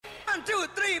1, 2,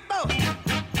 3, 4.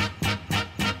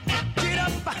 Get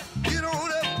up, get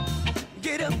on up,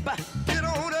 get up, get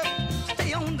on up.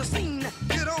 Stay on the scene,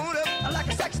 get on up like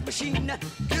a sex machine.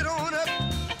 Get on up,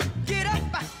 get up,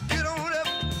 get on up,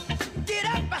 get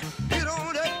up, get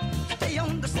on up. Stay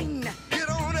on the scene, get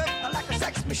on up like a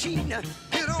sex machine.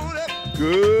 Get on up.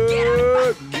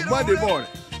 Good Monday morning.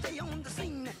 Stay on the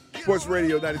scene. Sports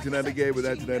Radio 92.9 The Game with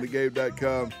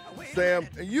 92.9thegame.com. Sam,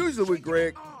 and usually with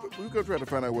Greg, we're going to try to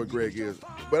find out where Greg is.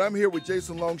 But I'm here with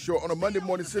Jason Longshore on a Monday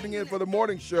morning, sitting in for the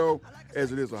morning show.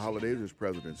 As it is a holiday, it's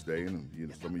President's Day, and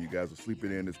some of you guys are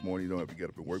sleeping in this morning. You don't have to get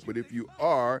up and work. But if you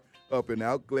are up and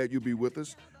out, glad you'll be with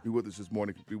us. Be with us this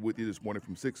morning. Be with you this morning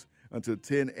from 6 until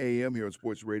 10 a.m. here on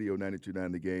Sports Radio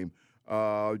 92.9 The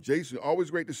Game. Jason,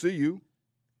 always great to see you.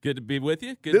 Good to be with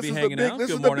you. Good to be hanging out.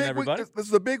 Good morning, everybody. This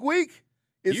is a big week.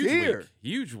 It's here.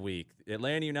 Huge week.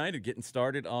 Atlanta United getting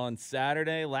started on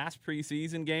Saturday. Last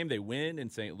preseason game. They win in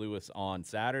St. Louis on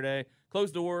Saturday.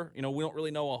 Closed door. We don't really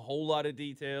know a whole lot of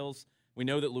details. We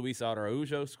know that Luis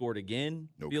Araujo scored again.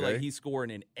 Okay. Feel like he's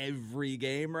scoring in every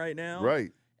game right now.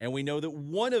 Right. And we know that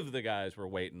one of the guys we're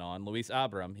waiting on, Luis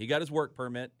Abram, he got his work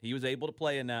permit. He was able to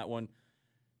play in that one.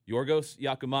 Yorgos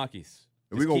Yakumakis.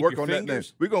 We're going to work on that name.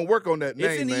 We're going to work on that name,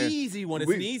 It's an man. easy one. It's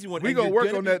an easy one. We're going to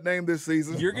work on that name this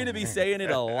season. You're going to be saying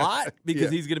it a lot because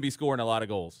he's going to be scoring a lot of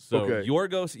goals. So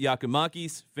Yorgos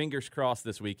Yakumakis, fingers crossed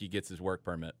this week he gets his work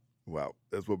permit. Wow,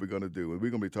 that's what we're going to do. And we're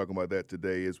going to be talking about that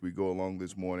today as we go along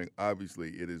this morning.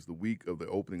 Obviously, it is the week of the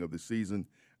opening of the season.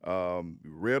 We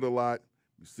read a lot.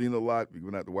 We've seen a lot. We're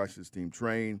going to have to watch this team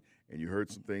train. And you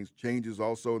heard some things, changes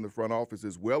also in the front office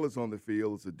as well as on the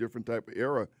field. It's a different type of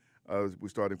era. We're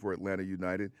starting for Atlanta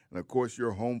United. And, of course,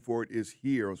 your home for it is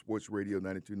here on Sports Radio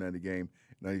 92.9 The Game,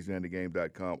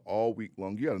 92.9thegame.com all week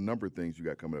long. You got a number of things you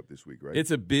got coming up this week, right?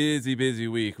 It's a busy, busy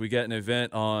week. We got an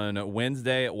event on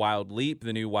Wednesday at Wild Leap,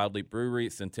 the new Wild Leap Brewery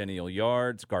at Centennial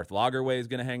Yards. Garth Lagerwey is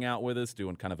going to hang out with us,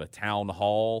 doing kind of a town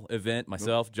hall event.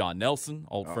 Myself, John Nelson,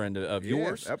 old friend of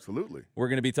yours. Absolutely. We're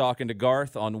going to be talking to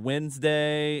Garth on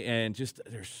Wednesday, and just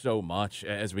there's so much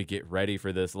as we get ready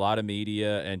for this. A lot of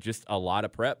media and just a lot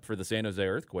of prep for the San Jose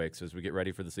Earthquakes as we get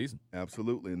ready for the season.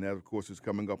 Absolutely, and that, of course, is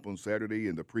coming up on Saturday,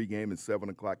 and the pregame is 7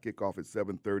 o'clock, kickoff at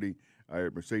 7:30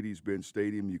 at Mercedes-Benz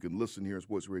Stadium. You can listen here on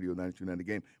Sports Radio 92.9 The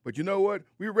Game. But you know what?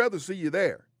 We'd rather see you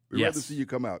there. We'd rather see you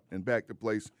come out and back to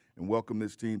place and welcome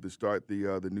this team to start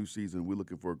the new season. We're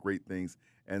looking for great things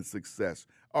and success.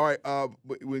 All right,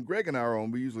 when Greg and I are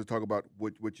on, we usually talk about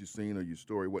what you've seen or your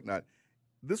story, whatnot.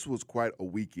 This was quite a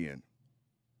weekend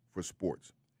for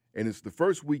sports. And it's the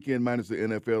first weekend minus the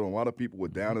NFL, and a lot of people were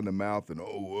down in the mouth and,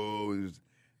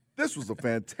 this was a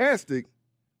fantastic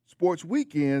sports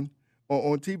weekend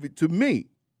on TV to me.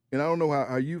 And I don't know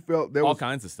how you felt. All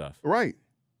kinds of stuff. Right.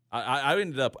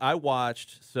 I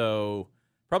watched, so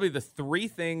probably the three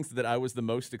things that I was the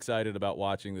most excited about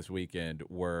watching this weekend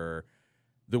were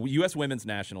the U.S. women's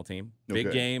national team. Big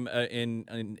game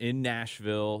in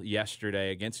Nashville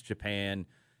yesterday against Japan.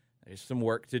 There's some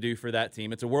work to do for that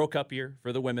team. It's a World Cup year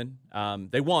for the women.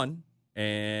 They won,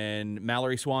 and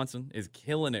Mallory Swanson is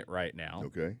killing it right now.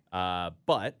 Okay.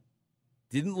 But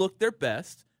didn't look their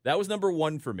best. That was number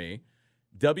one for me.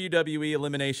 WWE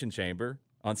Elimination Chamber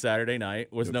on Saturday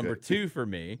night was number two for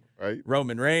me. Right.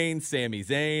 Roman Reigns, Sami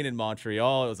Zayn in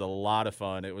Montreal. It was a lot of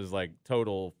fun. It was like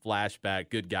total flashback,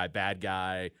 good guy, bad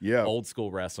guy, old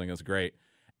school wrestling. It was great.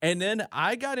 And then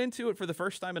I got into it for the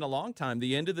first time in a long time,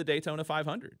 the end of the Daytona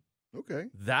 500. Okay.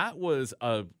 That was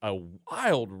a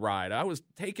wild ride. I was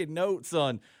taking notes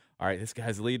on, all right, this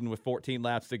guy's leading with 14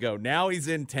 laps to go. Now he's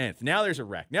in 10th. Now there's a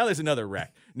wreck. Now there's another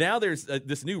wreck. Now there's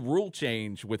this new rule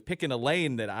change with picking a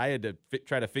lane that I had to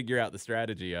try to figure out the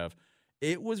strategy of.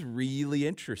 It was really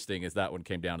interesting as that one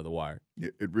came down to the wire.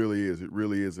 It really is. It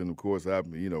really is. And, of course, I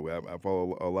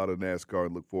follow a lot of NASCAR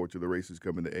and look forward to the races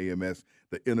coming to AMS,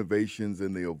 the innovations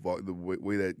and the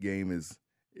way that game is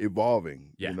evolving.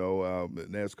 Yeah.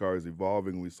 NASCAR is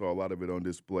evolving. We saw a lot of it on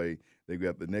display. They've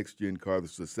got the next-gen car.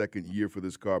 This is the second year for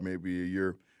this car, maybe a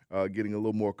year, getting a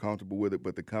little more comfortable with it.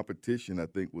 But the competition, I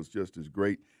think, was just as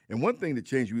great. And one thing that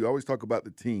changed, we always talk about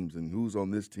the teams and who's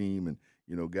on this team and,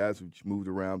 guys who moved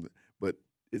around. But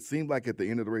it seemed like at the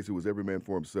end of the race, it was every man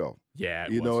for himself. Yeah,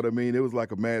 You know what I mean? It was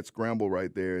like a mad scramble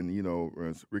right there. And,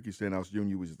 Ricky Stenhouse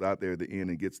Jr. was just out there at the end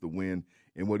and gets the win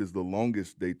in what is the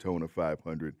longest Daytona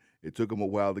 500. It took them a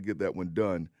while to get that one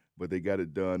done, but they got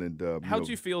it done. And how'd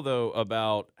you feel, though,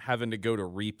 about having to go to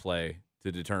replay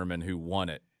to determine who won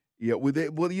it? Yeah,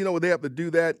 they have to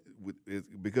do that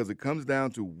because it comes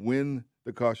down to when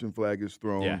the caution flag is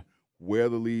thrown, where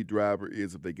the lead driver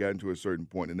is if they got into a certain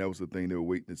point, and that was the thing they were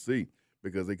waiting to see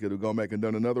because they could have gone back and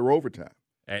done another overtime.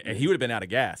 And he would have been out of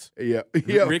gas. Yeah.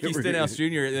 Ricky Stenhouse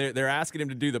Jr., they're asking him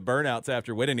to do the burnouts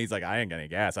after winning. He's like, I ain't got any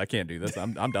gas. I can't do this.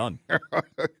 I'm done.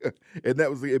 And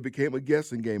it became a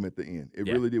guessing game at the end. It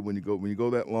really did. When you go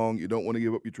that long, you don't want to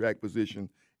give up your track position.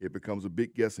 It becomes a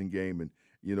big guessing game. And,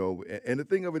 and the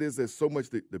thing of it is there's so much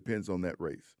that depends on that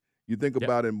race. You think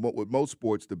about it, with most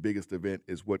sports, the biggest event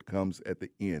is what comes at the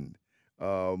end.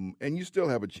 And you still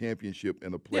have a championship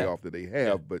and a playoff that they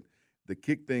have, but to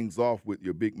kick things off with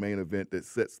your big main event that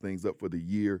sets things up for the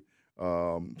year,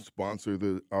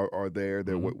 sponsors are there.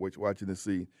 They're watching to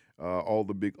see. All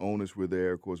the big owners were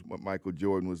there. Of course, Michael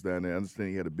Jordan was down there. I understand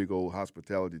he had a big old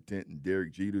hospitality tent, and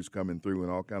Derek Jeter's coming through,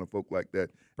 and all kind of folk like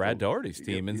that. Brad Daugherty's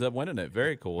team ends up winning it.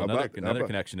 Very cool. Another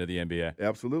connection to the NBA.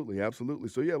 Absolutely.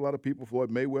 So, a lot of people.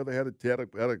 Floyd Mayweather had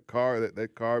a car.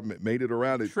 That car made it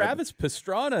around. Travis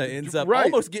Pastrana ends up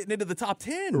almost getting into the top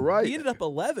 10. Right. He ended up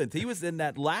 11th. He was in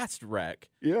that last wreck.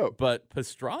 Yeah. But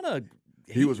Pastrana,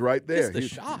 he was right there.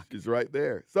 Just a shock. He's right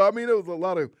there. So, it was a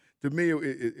lot of. To me,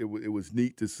 it was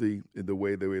neat to see in the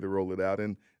way they roll it out.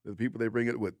 And the people they bring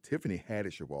it with, Tiffany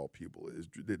Haddish, of all people,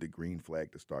 did the green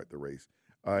flag to start the race.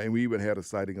 And we even had a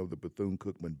sighting of the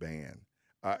Bethune-Cookman band.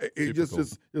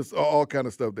 Just all kind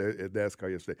of stuff there at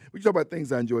NASCAR yesterday. We talk about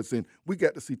things I enjoyed seeing. We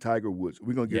got to see Tiger Woods.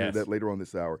 We're going to get into that later on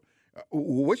this hour.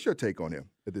 What's your take on him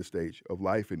at this stage of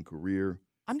life and career?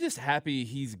 I'm just happy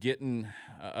he's getting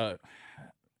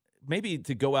maybe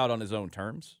to go out on his own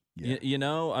terms. Yeah.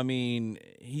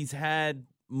 He's had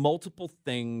multiple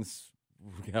things,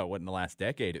 in the last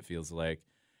decade, it feels like,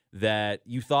 that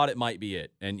you thought it might be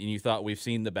it. And you thought we've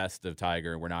seen the best of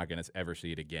Tiger and we're not going to ever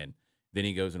see it again. Then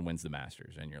he goes and wins the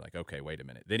Masters. And you're like, okay, wait a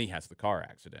minute. Then he has the car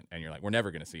accident. And you're like, we're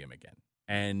never going to see him again.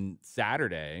 And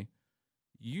Saturday,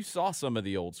 you saw some of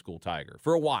the old school Tiger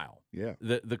for a while. Yeah.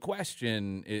 The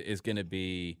question is going to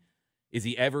be, is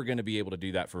he ever going to be able to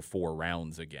do that for 4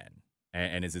 rounds again?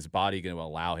 And is his body going to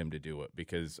allow him to do it?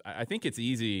 Because I think it's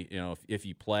easy, if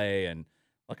you play. And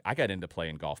look, I got into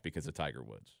playing golf because of Tiger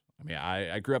Woods.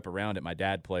 I grew up around it. My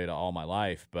dad played all my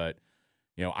life. But,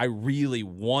 I really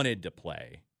wanted to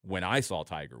play when I saw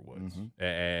Tiger Woods. Mm-hmm.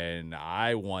 And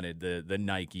I wanted the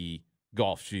Nike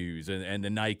golf shoes and the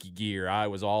Nike gear. I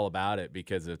was all about it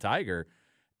because of Tiger.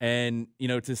 And,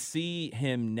 to see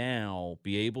him now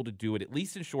be able to do it, at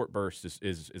least in short bursts,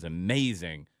 is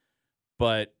amazing.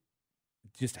 But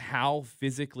just how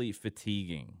physically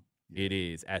fatiguing it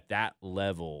is at that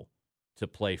level to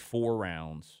play 4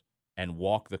 rounds and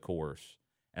walk the course.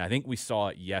 And I think we saw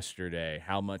it yesterday,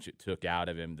 how much it took out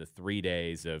of him, the 3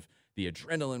 days of the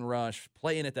adrenaline rush,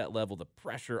 playing at that level, the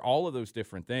pressure, all of those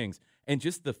different things, and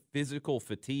just the physical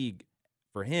fatigue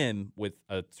for him with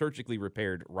a surgically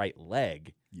repaired right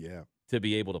leg to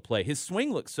be able to play. His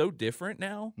swing looks so different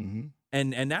now,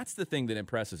 and that's the thing that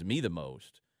impresses me the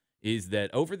most. Is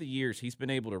that over the years he's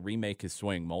been able to remake his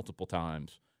swing multiple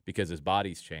times because his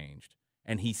body's changed.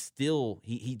 And he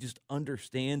just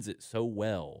understands it so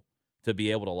well to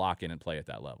be able to lock in and play at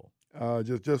that level.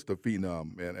 Just a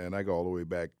phenom. And I go all the way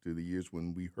back to the years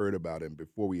when we heard about him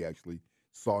before we actually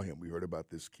saw him. We heard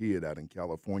about this kid out in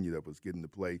California that was getting to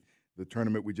play the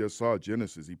tournament we just saw,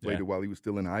 Genesis. He played it while he was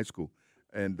still in high school.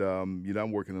 And,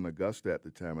 I'm working in Augusta at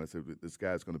the time. And I said, this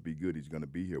guy's going to be good. He's going to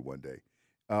be here one day.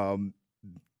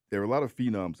 There are a lot of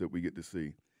phenoms that we get to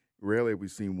see. Rarely have we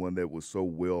seen one that was so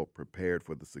well prepared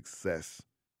for the success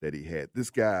that he had. This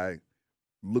guy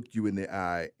looked you in the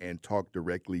eye and talked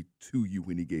directly to you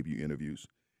when he gave you interviews,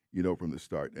 from the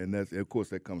start. And of course,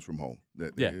 that comes from home.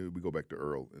 We go back to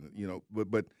Earl,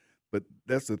 but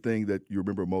that's the thing that you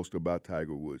remember most about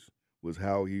Tiger Woods was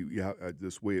how he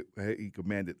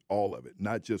commanded all of it,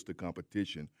 not just the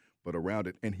competition, but around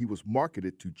it. And he was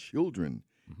marketed to children.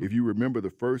 Mm-hmm. If you remember the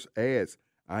first ads,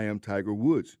 I am Tiger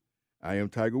Woods. I am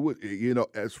Tiger Woods.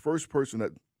 As first person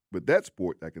with that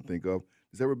sport I can think of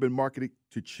has ever been marketed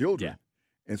to children. Yeah.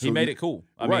 And so he made it cool.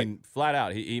 I mean, flat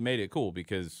out, he made it cool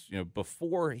because,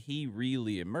 before he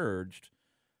really emerged,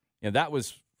 that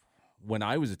was when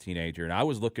I was a teenager and I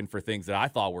was looking for things that I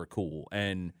thought were cool,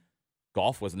 and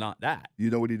golf was not that. You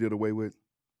know what he did away with?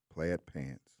 Plaid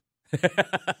pants.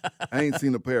 I ain't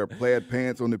seen a pair of plaid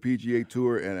pants on the PGA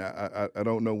Tour, and I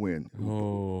don't know when.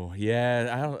 Oh, yeah.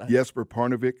 I don't. Jesper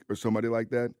Parnevik or somebody like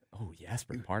that. Oh,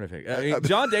 Jesper Parnevik.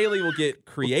 John Daly will get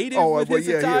creative with his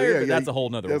attire, but that's a whole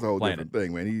nother That's a whole planet.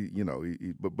 different thing,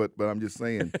 man. But I'm just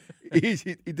saying,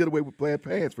 he did away with plaid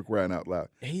pants for crying out loud.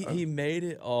 He made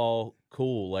it all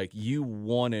cool. Like, you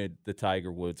wanted the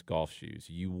Tiger Woods golf shoes.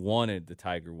 You wanted the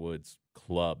Tiger Woods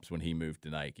clubs when he moved to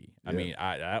Nike. I mean,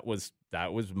 that was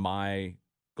my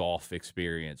golf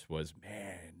experience was,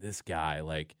 man, this guy,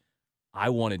 like, I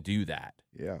want to do that.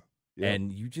 Yeah.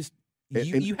 And you just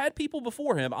You had people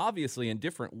before him, obviously, in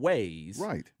different ways.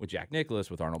 Right. With Jack Nicklaus,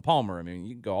 with Arnold Palmer. I mean,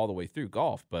 you can go all the way through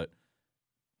golf, but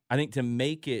I think to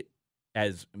make it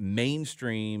as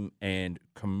mainstream and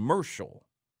commercial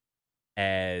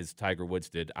as Tiger Woods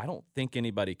did, I don't think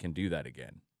anybody can do that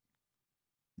again.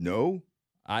 No?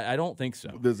 I don't think so.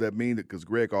 Does that mean that, because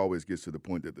Greg always gets to the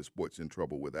point that the sport's in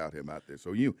trouble without him out there?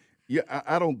 So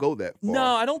I don't go that far. No,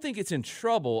 I don't think it's in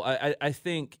trouble. I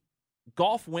think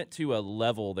golf went to a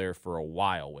level there for a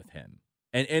while with him,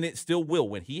 and it still will.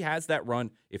 When he has that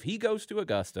run, if he goes to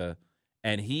Augusta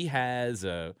and he has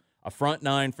a front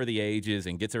nine for the ages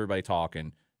and gets everybody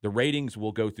talking, the ratings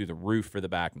will go through the roof for the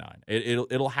back nine.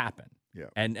 It'll happen. Yeah.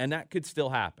 And that could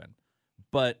still happen.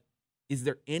 But is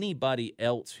there anybody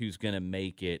else who's going to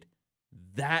make it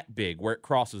that big where it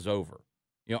crosses over?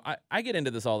 You know, I get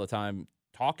into this all the time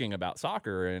talking about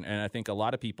soccer, and I think a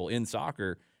lot of people in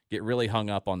soccer get really hung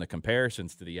up on the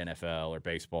comparisons to the NFL or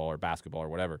baseball or basketball or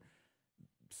whatever.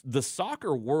 The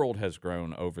soccer world has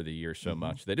grown over the years so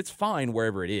much that it's fine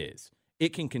wherever it is.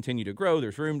 It can continue to grow.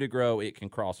 There's room to grow. It can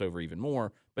cross over even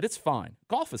more, but it's fine.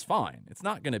 Golf is fine. It's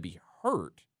not going to be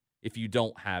hurt if you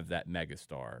don't have that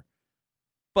megastar.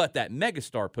 But that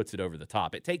megastar puts it over the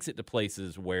top. It takes it to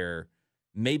places where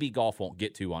maybe golf won't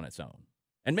get to on its own.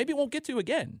 And maybe it won't get to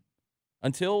again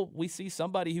until we see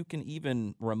somebody who can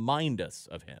even remind us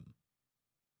of him.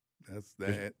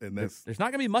 There's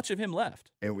not going to be much of him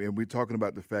left. And we're talking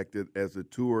about the fact that as the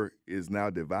tour is now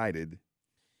divided,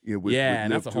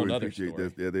 and that's a whole other story.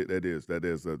 That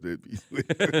is.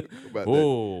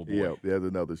 Oh, boy. Yeah, there's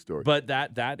another story. But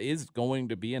that is going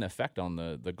to be an effect on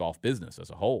the golf business as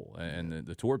a whole and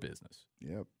the tour business.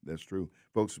 Yeah, that's true.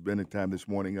 Folks, spending time this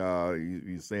morning,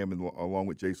 Sam along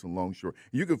with Jason Longshore.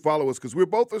 You can follow us because we're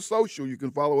both are social. You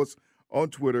can follow us on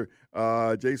Twitter.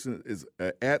 Jason is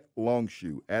at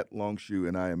Longshoe,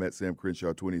 and I am at Sam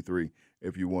Crenshaw 23.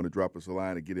 If you want to drop us a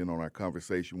line and get in on our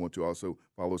conversation, want to also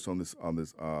follow us on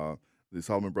the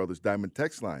Solomon Brothers Diamond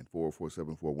text line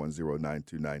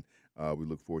 404-741-0929. We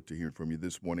look forward to hearing from you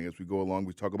this morning as we go along.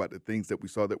 We talk about the things that we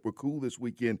saw that were cool this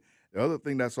weekend. The other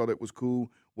thing that I saw that was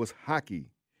cool was hockey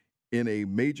in a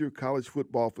major college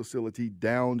football facility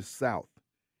down south.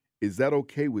 Is that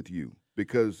okay with you?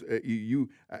 Because and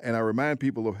I remind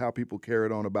people of how people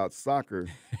carried on about soccer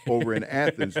over in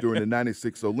Athens during the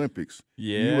 96 Olympics.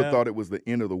 Yeah. You would have thought it was the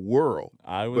end of the world.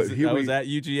 I was at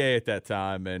UGA at that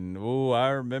time, and I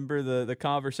remember the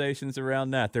conversations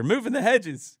around that. They're moving the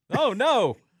hedges. Oh,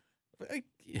 no.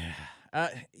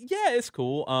 It's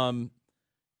cool.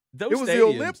 It was the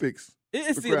Olympics.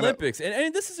 It's the Olympics,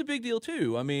 and this is a big deal,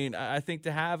 too. I mean, I think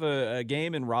to have a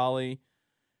game in Raleigh,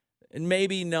 and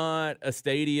maybe not a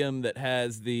stadium that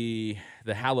has the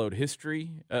hallowed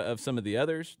history of some of the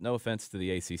others. No offense to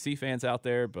the ACC fans out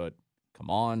there, but come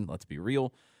on, let's be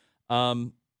real.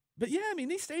 But yeah, I mean,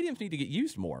 these stadiums need to get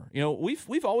used more. You know,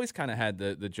 we've always kind of had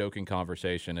the joking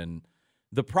conversation, and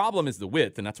the problem is the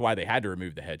width, and that's why they had to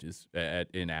remove the hedges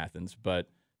in Athens. But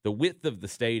the width of the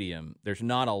stadium, there's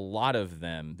not a lot of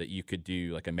them that you could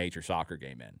do like a major soccer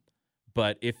game in.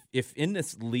 But if in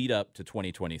this lead up to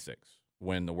 2026,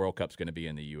 when the World Cup's going to be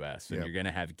in the U.S. and you're going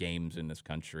to have games in this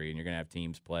country and you're going to have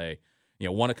teams play,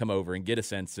 want to come over and get a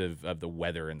sense of the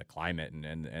weather and the climate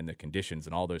and the conditions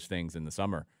and all those things in the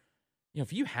summer.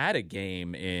 If you had a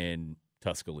game in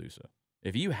Tuscaloosa,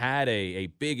 if you had a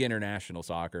big international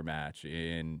soccer match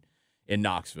in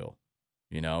Knoxville,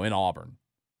 in Auburn,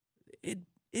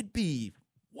 it'd be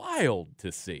wild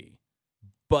to see.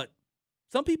 But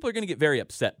some people are going to get very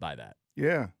upset by that.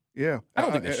 Yeah. Yeah. I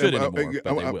don't think they should anymore, but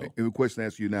they will. A question to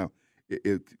ask you now,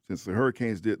 since the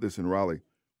Hurricanes did this in Raleigh,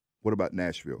 what about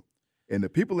Nashville? And the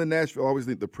people in Nashville always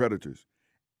think the Predators.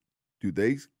 Do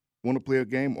they want to play a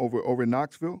game over in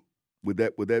Knoxville? Would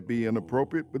that be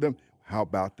inappropriate for them? How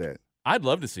about that? I'd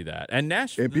love to see that. And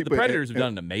Nashville, the Predators have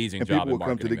done an amazing job. People will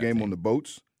come to the game on the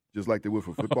boats, just like they would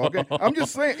for football game. I'm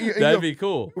just saying. That'd be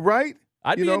cool. Right?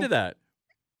 I'd be into that.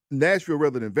 Nashville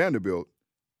rather than Vanderbilt.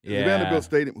 Yeah. The Vanderbilt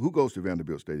Stadium. Who goes to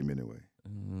Vanderbilt Stadium anyway?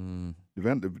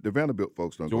 The Vanderbilt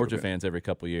folks don't Georgia go to fans every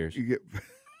couple of years. You get.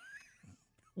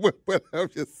 Well, I'm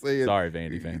just saying. Sorry,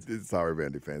 Vandy fans. Sorry,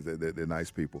 Vandy fans. They're nice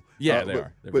people. Yeah, they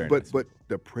are. They're but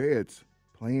the Preds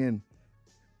playing.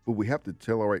 But we have to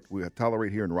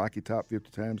tolerate hearing Rocky Top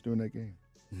 50 times during that game.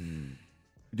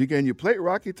 Can you play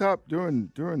Rocky Top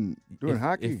during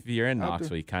hockey? If you're in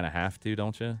Knoxville, you kind of have to,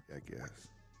 don't you? I guess.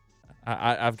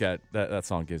 I've got that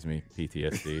song gives me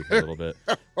PTSD a little bit.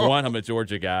 One, I'm a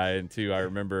Georgia guy, and two, I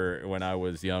remember when I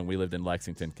was young, we lived in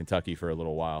Lexington, Kentucky for a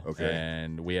little while,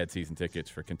 and we had season tickets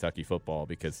for Kentucky football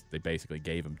because they basically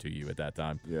gave them to you at that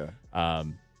time. Yeah.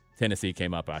 Tennessee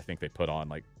came up, and I think they put on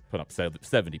like put up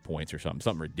 70 points or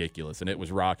something ridiculous, and it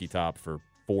was Rocky Top for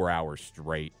 4 hours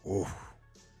straight. Oh,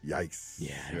 yikes.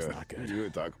 Yeah, it's not good. You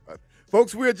would talk about it.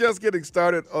 Folks, we're just getting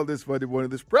started on this Monday morning,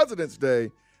 this President's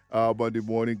Day Monday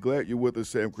morning. Glad you're with us,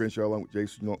 Sam Crenshaw, along with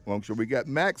Jason Longshore. We got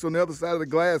Max on the other side of the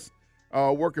glass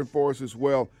working for us as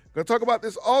well. Going to talk about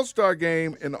this All-Star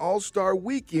game and All-Star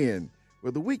weekend,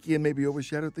 where the weekend maybe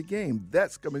overshadowed the game.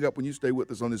 That's coming up when you stay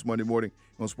with us on this Monday morning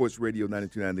on Sports Radio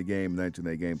 92.9 The Game,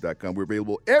 92.9thegame.com. We're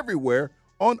available everywhere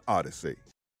on Odyssey.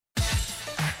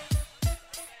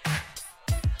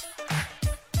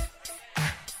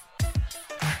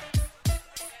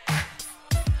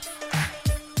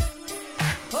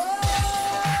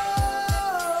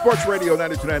 Sports Radio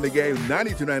 92.9 The Game,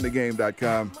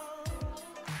 92.9thegame.com.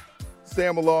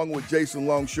 Sam along with Jason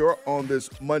Longshore on this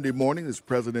Monday morning, this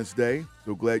President's Day.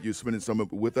 So glad you're spending some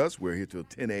of it with us. We're here till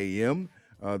 10 a.m.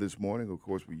 This morning. Of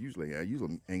course, I usually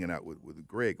hanging out with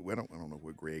Greg. I don't know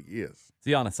where Greg is. Is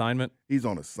he on assignment? He's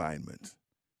on assignment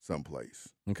someplace.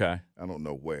 Okay. I don't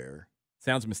know where.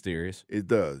 Sounds mysterious. It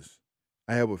does.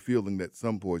 I have a feeling that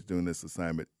some point doing this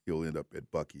assignment, he'll end up at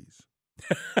Buc-ee's.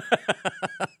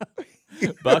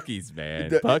 Buc-ee's,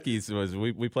 man. Buc-ee's was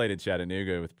we played in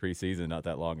Chattanooga with preseason not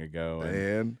that long ago,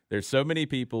 and there's so many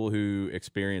people who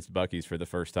experienced Buc-ee's for the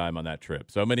first time on that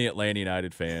trip. So many Atlanta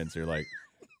United fans are like,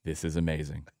 "This is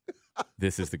amazing.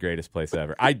 This is the greatest place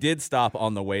ever." I did stop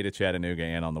on the way to Chattanooga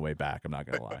and on the way back. I'm not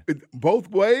gonna lie. Both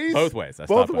ways. Both ways. I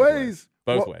both stopped ways.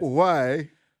 Both ways. Why?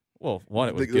 Well, one,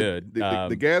 it was good.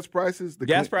 The gas prices. The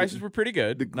gas prices were pretty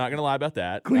good. Not gonna lie about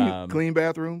that. Clean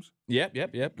bathrooms. Yep.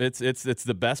 It's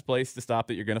the best place to stop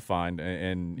that you're gonna find,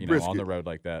 and brisket. On the road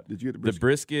like that. Did you get the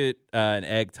brisket and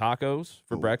egg tacos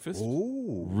for breakfast?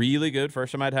 Oh, really good.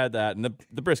 First time I'd had that, and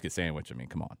the brisket sandwich. I mean,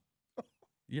 come on,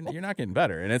 you're not getting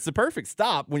better, and it's the perfect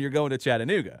stop when you're going to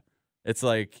Chattanooga. It's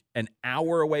like an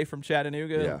hour away from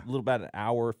Chattanooga, Yeah. a little about an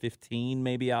hour 15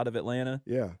 maybe out of Atlanta.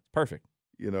 Yeah, perfect.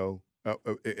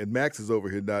 And Max is over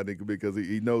here nodding because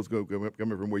he knows coming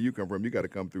from where you come from, you got to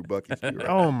come through Buc-ee's. Right?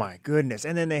 Oh, my goodness.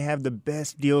 And then they have the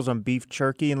best deals on beef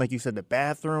jerky and, like you said, the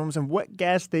bathrooms. And what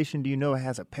gas station do you know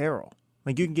has apparel?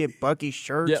 Like, you can get Buc-ee's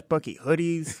shirts, Yep. Buc-ee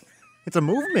hoodies. It's a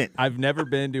movement. I've never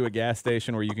been to a gas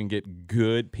station where you can get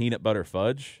good peanut butter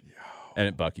fudge, and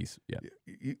at Buc-ee's. Yeah.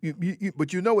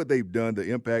 But you know what they've done to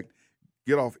impact?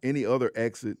 Get off any other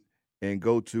exit and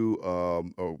go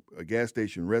to a gas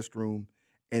station restroom.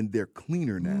 And they're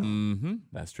cleaner now. Mm-hmm.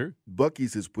 That's true.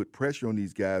 Buc-ee's has put pressure on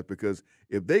these guys because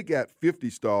if they got 50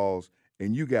 stalls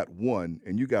and you got one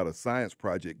and you got a science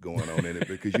project going on in it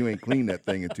because you ain't cleaned that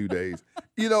thing in 2 days,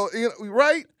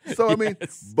 right? So, I mean,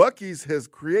 Buc-ee's has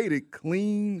created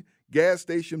clean gas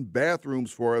station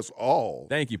bathrooms for us all.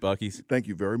 Thank you, Buc-ee's. Thank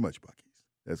you very much, Buc-ee's.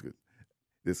 That's good.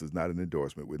 This is not an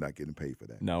endorsement. We're not getting paid for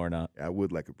that. No, we're not. I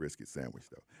would like a brisket sandwich,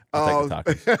 though. I'll take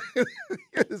the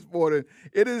tacos. This morning,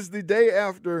 it is the day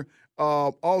after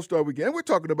All-Star Weekend. And we're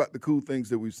talking about the cool things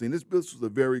that we've seen. This was a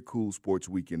very cool sports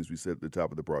weekend, as we said at the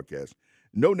top of the broadcast.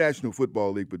 No National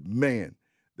Football League, but, man,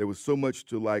 there was so much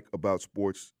to like about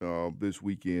sports this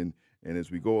weekend. And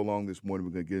as we go along this morning,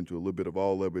 we're going to get into a little bit of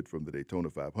all of it, from the Daytona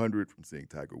 500, from seeing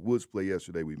Tiger Woods play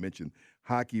yesterday. We mentioned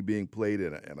hockey being played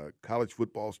in a college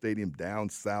football stadium down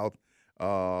south,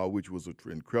 which was an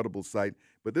incredible sight.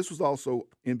 But this was also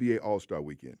NBA All-Star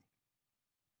Weekend.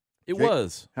 It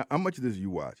was. How much of this you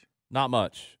watch? Not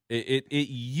much. It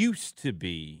used to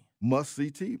be. Must-see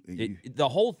TV. The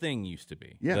whole thing used to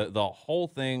be. Yeah. The whole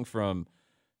thing from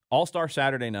All-Star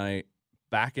Saturday night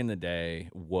back in the day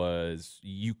was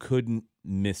you couldn't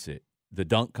miss it. The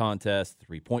dunk contest,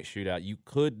 three-point shootout, you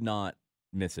could not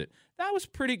miss it. That was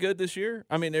pretty good this year.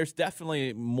 I mean, there's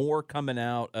definitely more coming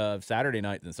out of Saturday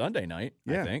night than Sunday night,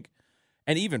 Yeah. I think.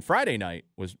 And even Friday night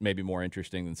was maybe more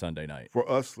interesting than Sunday night. For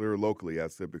us here locally, I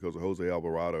said, because of Jose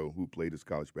Alvarado, who played his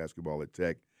college basketball at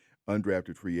Tech,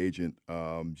 undrafted free agent,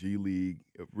 G League,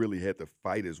 really had to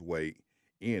fight his way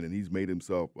in, and he's made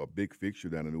himself a big fixture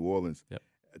down in New Orleans. Yep.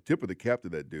 Tip of the cap to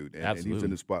that dude, and he's in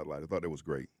the spotlight. I thought that was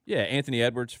great. Yeah, Anthony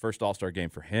Edwards, first All-Star game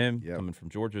for him, Yep. coming from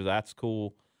Georgia. That's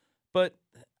cool. But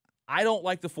I don't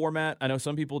like the format. I know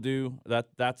some people do.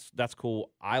 That's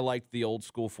cool. I liked the old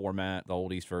school format, the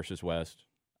old East versus West.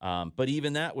 But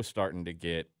even that was starting to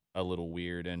get a little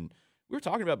weird. And we were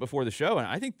talking about before the show, and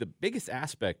I think the biggest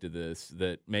aspect of this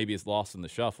that maybe is lost in the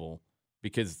shuffle,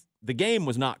 because the game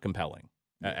was not compelling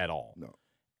at all. No.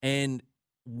 And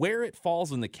where it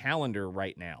falls in the calendar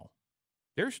right now,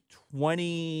 there's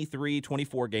 23,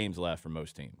 24 games left for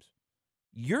most teams.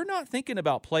 You're not thinking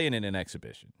about playing in an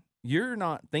exhibition. You're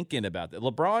not thinking about that.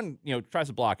 LeBron, tries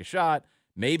to block a shot,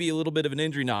 maybe a little bit of an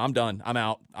injury. No, I'm done. I'm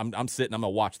out. I'm sitting. I'm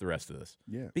going to watch the rest of this.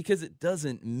 Yeah. Because it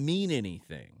doesn't mean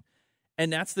anything.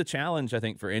 And that's the challenge, I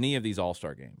think, for any of these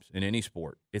all-star games in any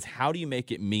sport, is how do you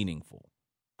make it meaningful?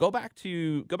 Go back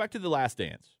to The Last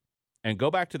Dance and go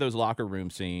back to those locker room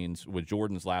scenes with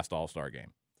Jordan's last all-star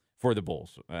game for the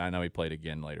Bulls. I know he played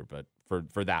again later, but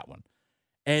for that one.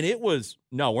 And it was,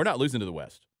 no, we're not losing to the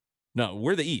West. No,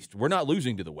 we're the East. We're not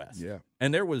losing to the West. Yeah.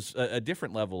 And there was a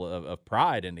different level of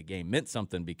pride in the game, meant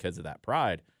something because of that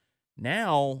pride.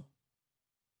 Now,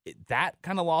 that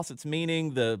kind of lost its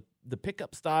meaning. The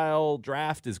pickup style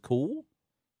draft is cool,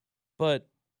 but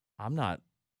I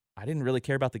didn't really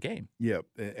care about the game. Yeah,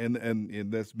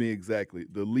 and that's me exactly.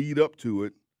 The lead up to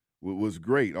it was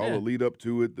great. All the lead up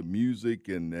to it, the music,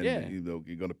 and you know,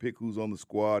 you're going to pick who's on the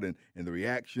squad, and the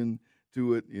reaction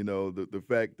to it. You know, the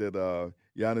fact that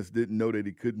Giannis didn't know that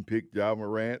he couldn't pick Ja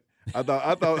Morant. I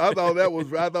thought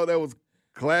that was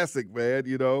classic, man.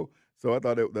 You know, so I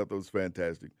thought that was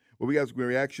fantastic. Well, we got some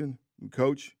reaction,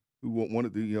 Coach, who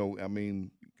wanted to, you know, I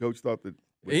mean, Coach thought that.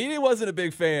 He wasn't a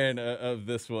big fan of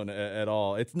this one at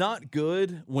all. It's not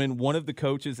good when one of the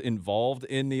coaches involved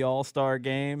in the All-Star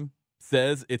game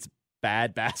says it's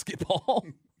bad basketball.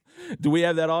 Do we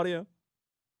have that audio?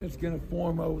 It's going to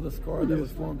form over the scar that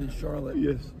was formed in Charlotte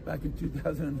back in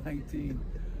 2019.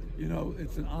 You know,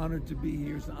 it's an honor to be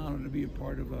here. It's an honor to be a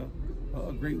part of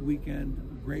a great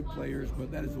weekend, great players,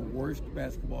 but that is the worst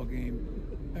basketball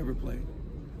game ever played.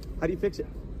 How do you fix it?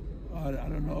 I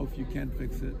don't know if you can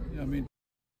fix it. I mean,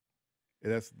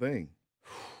 and that's the thing.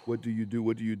 What do you do?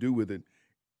 What do you do with it?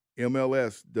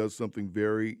 MLS does something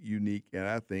very unique and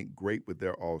I think great with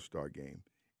their All-Star game,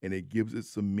 and it gives it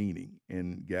some meaning.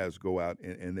 And guys go out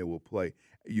and they will play.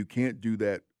 You can't do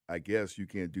that. I guess you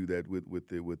can't do that with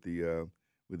the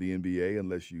NBA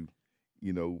unless you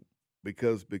know,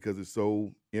 because it's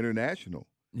so international.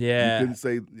 Yeah. You couldn't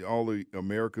say all the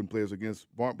American players against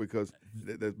Bart because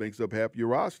that makes up half your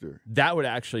roster. That would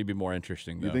actually be more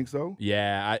interesting, though. You think so?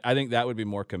 Yeah, I think that would be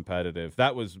more competitive.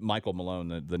 That was Michael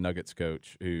Malone, the Nuggets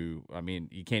coach, who, I mean,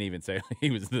 you can't even say he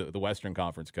was the Western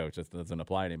Conference coach. That doesn't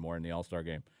apply anymore in the All-Star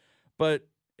game. But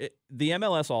the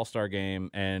MLS All-Star game,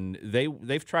 and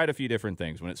they've tried a few different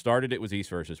things. When it started, it was East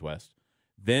versus West.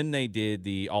 Then they did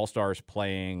the All-Stars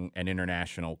playing an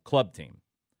international club team,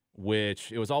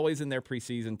 which it was always in their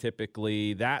preseason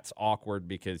typically. That's awkward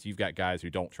because you've got guys who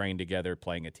don't train together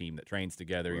playing a team that trains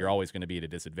together. Right. You're always going to be at a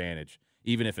disadvantage,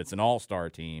 even if it's an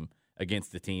all-star team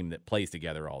against a team that plays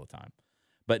together all the time.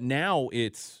 But now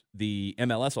it's the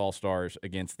MLS All-Stars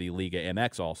against the Liga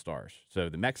MX All-Stars. So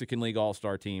the Mexican League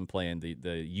All-Star team playing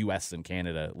the U.S. and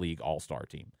Canada League All-Star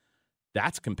team.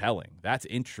 That's compelling. That's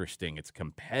interesting. It's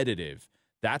competitive.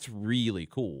 That's really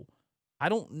cool. I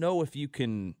don't know if you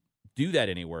can do that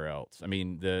anywhere else. I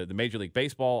mean, the Major League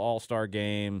Baseball All-Star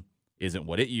game isn't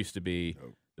what it used to be.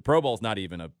 No. The Pro Bowl is not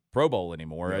even a Pro Bowl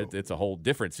anymore. No. It's a whole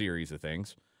different series of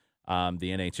things. The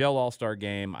NHL All-Star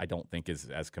game I don't think is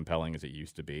as compelling as it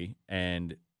used to be.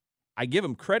 And I give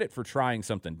them credit for trying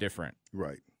something different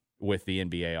with the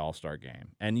NBA All-Star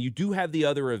game. And you do have the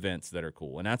other events that are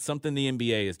cool, and that's something the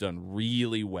NBA has done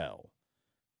really well.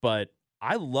 But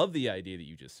I love the idea that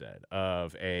you just said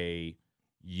of a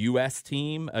U.S.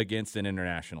 team against an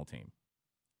international team.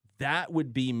 That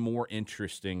would be more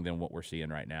interesting than what we're seeing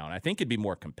right now. And I think it'd be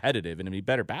more competitive and it'd be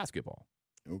better basketball.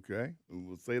 Okay.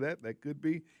 We'll say that. That could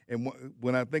be. And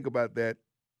when I think about that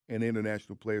and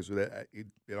international players, so that it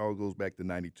all goes back to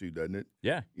 92, doesn't it?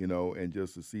 Yeah. You know, and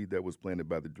just the seed that was planted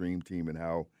by the Dream Team and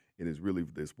how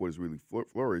the sport has really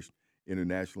flourished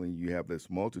internationally. You have this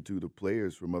multitude of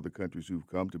players from other countries who've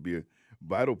come to be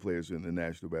vital players in the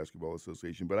National Basketball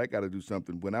Association. But I got to do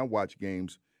something. When I watch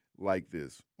games like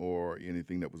this or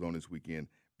anything that was on this weekend,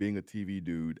 being a TV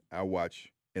dude, I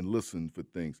watch and listen for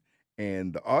things.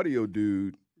 And the audio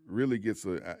dude really gets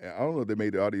I don't know if they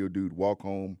made the audio dude walk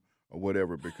home or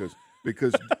whatever because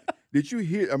did you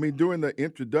hear, I mean, during the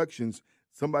introductions,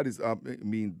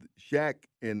 Shaq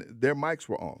and their mics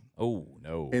were on. Oh,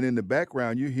 no. And in the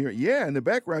background, you're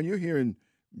hearing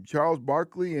Charles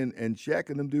Barkley and Shaq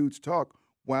and them dudes talk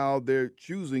while they're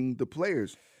choosing the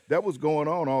players. That was going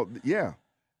on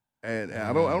And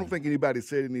I don't think anybody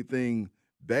said anything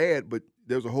bad, but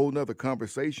there's a whole nother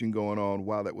conversation going on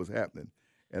while that was happening.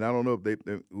 And I don't know if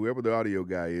whoever the audio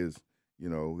guy is, you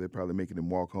know, they're probably making him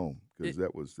walk home because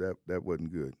that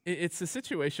wasn't good. It's a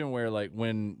situation where, like,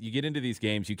 when you get into these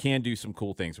games, you can do some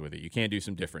cool things with it. You can do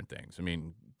some different things. I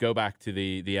mean, go back to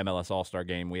the MLS All-Star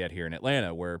game we had here in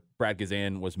Atlanta where Brad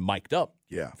Guzan was mic'd up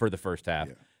for the first half.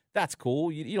 Yeah. That's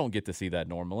cool. You don't get to see that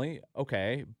normally.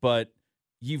 Okay, but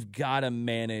you've got to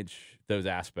manage those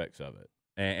aspects of it.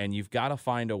 And you've got to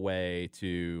find a way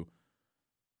to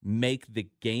make the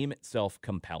game itself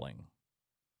compelling.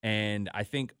 And I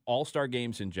think all-star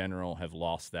games in general have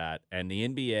lost that. And the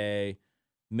NBA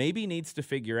maybe needs to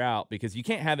figure out, because you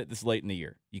can't have it this late in the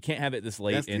year. You can't have it this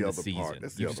late in the season.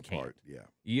 That's you the other part, yeah.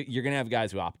 You're going to have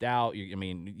guys who opt out.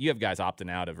 You have guys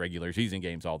opting out of regular season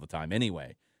games all the time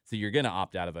anyway. So you're going to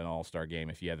opt out of an all-star game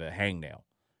if you have a hangnail,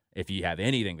 if you have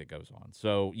anything that goes on.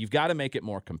 So you've got to make it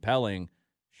more compelling.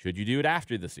 Should you do it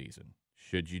after the season?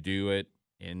 Should you do it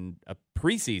in a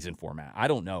preseason format? I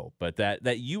don't know. But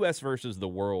that U.S. versus the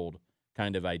world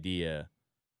kind of idea,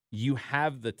 you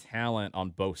have the talent on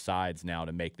both sides now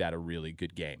to make that a really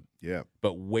good game. Yeah.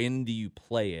 But when do you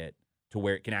play it to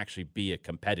where it can actually be a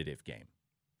competitive game?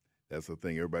 That's the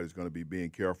thing. Everybody's going to be being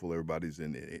careful. Everybody's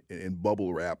in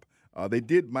bubble wrap. They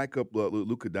did mic up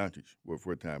Luka Doncic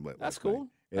for a time. That's cool.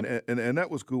 And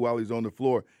that was cool while he's on the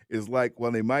floor. It's like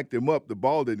when they mic'd him up, the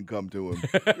ball didn't come to him.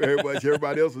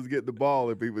 Everybody else was getting the ball,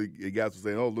 and guys were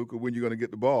saying, "Oh, Luka, when you going to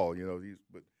get the ball?"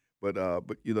 But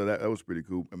that was pretty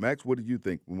cool. Max, what did you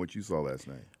think from what you saw last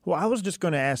night? Well, I was just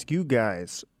going to ask you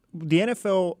guys. The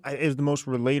NFL is the most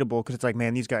relatable because it's like,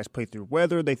 man, these guys play through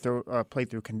weather, they play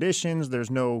through conditions.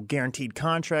 There's no guaranteed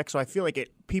contract, so I feel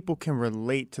like people can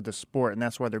relate to the sport, and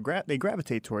that's why they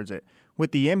gravitate towards it.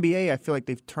 With the NBA, I feel like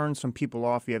they've turned some people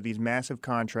off. You have these massive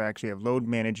contracts, you have load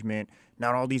management,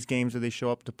 not all these games that they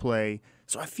show up to play.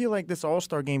 So I feel like this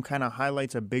All-Star game kind of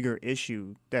highlights a bigger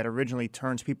issue that originally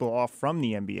turns people off from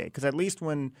the NBA. Because at least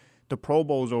when the Pro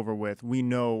Bowl's over with, we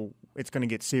know it's going to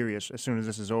get serious as soon as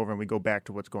this is over and we go back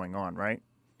to what's going on, right?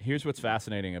 Here's what's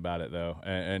fascinating about it, though.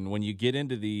 And when you get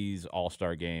into these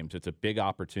all-star games, it's a big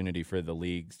opportunity for the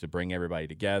leagues to bring everybody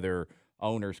together.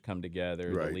 Owners come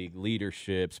together, right. The league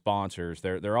leadership, sponsors.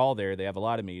 They're all there. They have a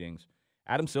lot of meetings.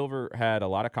 Adam Silver had a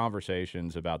lot of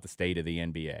conversations about the state of the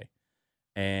NBA.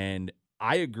 And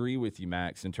I agree with you,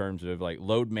 Max, in terms of like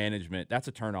load management. That's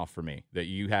a turnoff for me, that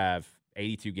you have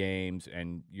 82 games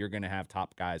and you're going to have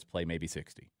top guys play maybe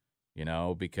 60.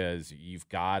 Because you've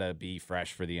got to be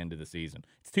fresh for the end of the season.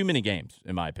 It's too many games,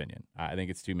 in my opinion. I think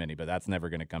it's too many, but that's never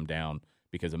going to come down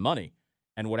because of money.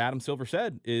 And what Adam Silver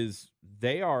said is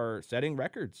they are setting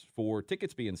records for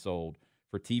tickets being sold,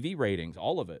 for TV ratings,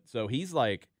 all of it. So he's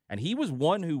like, and he was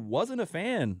one who wasn't a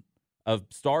fan of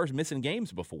stars missing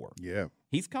games before. Yeah.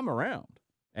 He's come around.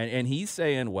 And he's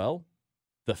saying, well,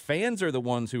 the fans are the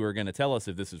ones who are going to tell us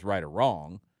if this is right or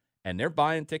wrong. And they're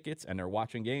buying tickets and they're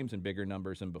watching games in bigger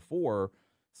numbers than before.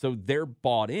 So they're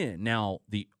bought in. Now,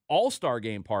 the all-star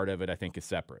game part of it, I think, is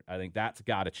separate. I think that's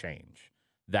got to change.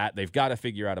 That they've got to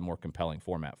figure out a more compelling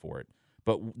format for it.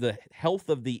 But the health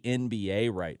of the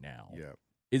NBA right now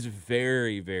is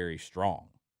very, very strong.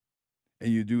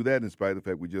 And you do that in spite of the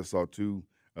fact we just saw two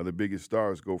of the biggest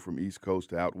stars go from East Coast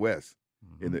to out West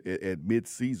at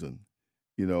mid-season.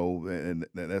 And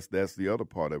that's the other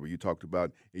part of it. You talked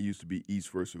about it used to be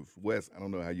East versus West. I don't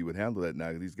know how you would handle that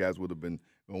now. These guys would have been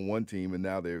on one team, and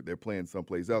now they're playing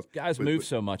someplace else. Guys move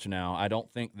so much now. I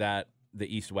don't think that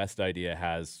the East-West idea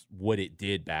has what it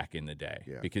did back in the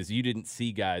day because you didn't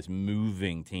see guys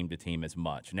moving team to team as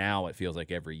much. Now it feels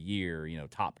like every year,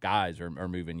 top guys are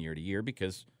moving year to year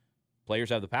because players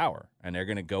have the power, and they're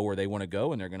going to go where they want to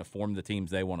go, and they're going to form the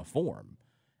teams they want to form.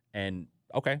 And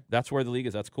okay, that's where the league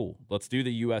is. That's cool. Let's do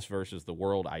the U.S. versus the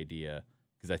world idea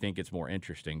because I think it's more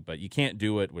interesting. But you can't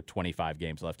do it with 25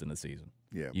 games left in the season.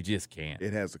 Yeah, you just can't.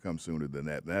 It has to come sooner than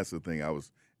that. And that's the thing.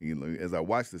 As I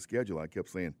watched the schedule, I kept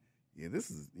saying, this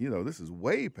is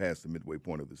way past the midway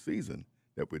point of the season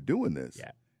that we're doing this.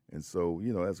 Yeah, and so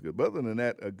that's good. But other than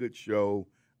that, a good show.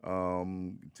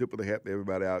 Tip of the hat to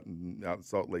everybody out in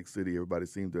Salt Lake City. Everybody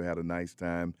seemed to have had a nice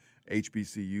time.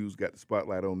 HBCUs got the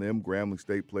spotlight on them. Grambling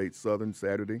State played Southern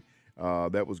Saturday.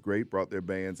 That was great. Brought their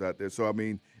bands out there. So,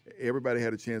 everybody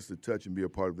had a chance to touch and be a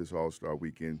part of this All-Star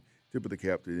weekend. Tip of the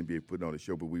cap to the NBA putting on a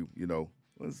show. But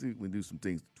let's see if we do some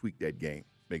things to tweak that game,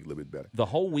 make it a little bit better. The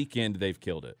whole weekend, they've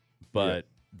killed it. But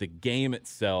the game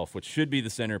itself, which should be the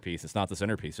centerpiece, it's not the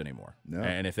centerpiece anymore. No.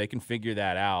 And if they can figure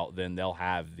that out, then they'll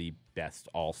have the best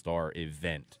all-star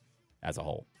event as a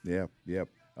whole. Yeah.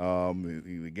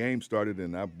 The game started,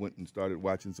 and I went and started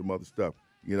watching some other stuff.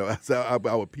 So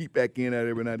I would peep back in at it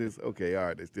every night. Okay, all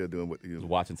right, they're still doing what they're doing.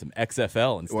 Watching some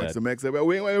XFL instead. Watching some XFL.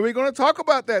 We're going to talk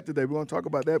about that today. We're going to talk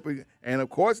about that. And, of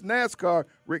course, NASCAR.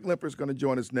 Rick Limper is going to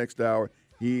join us next hour.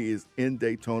 He is in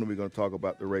Daytona. We're going to talk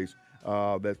about the race.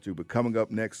 That's too. But coming up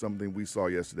next, something we saw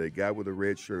yesterday, a guy with a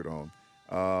red shirt on,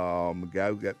 a guy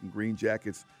who got green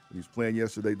jackets. He was playing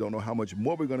yesterday. Don't know how much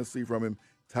more we're going to see from him.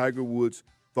 Tiger Woods,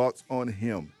 thoughts on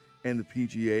him and the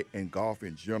PGA and golf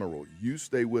in general. You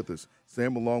stay with us.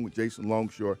 Sam along with Jason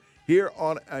Longshore here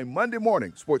on a Monday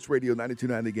morning, Sports Radio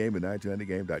 92.9 The Game and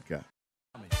 92.9thegame.com.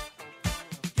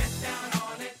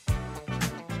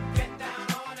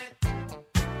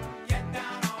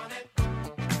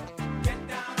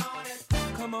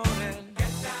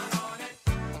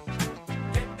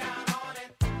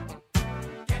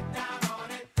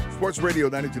 Sports Radio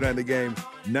 92.9 The Game,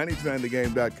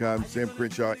 92.9thegame.com. Sam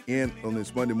Crenshaw in on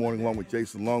this Monday morning along with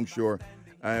Jason Longshore.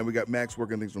 And we got Max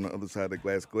working things on the other side of the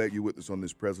glass. Glad you're with us on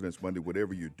this President's Monday,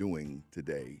 whatever you're doing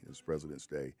today. It's President's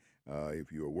Day.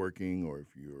 If you're working or if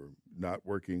you're not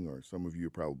working, or some of you are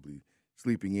probably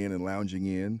sleeping in and lounging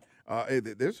in.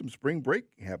 There's some spring break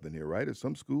happening here, right? Have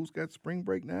some schools got spring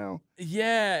break now?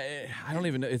 Yeah, I don't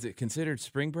even know. Is it considered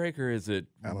spring break or is it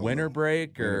winter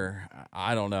break or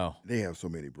I don't know. They have so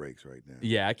many breaks right now.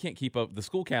 Yeah, I can't keep up. The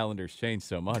school calendar's changed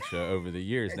so much over the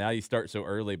years. Now you start so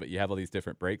early, but you have all these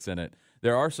different breaks in it.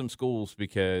 There are some schools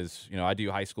because, I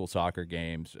do high school soccer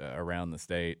games around the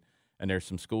state. And there's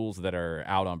some schools that are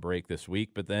out on break this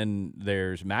week, but then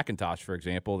there's McIntosh, for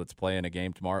example, that's playing a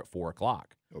game tomorrow at 4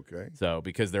 o'clock. Okay. So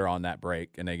because they're on that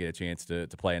break and they get a chance to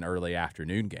play an early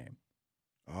afternoon game.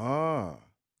 Ah.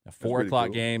 A 4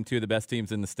 o'clock game, two of the best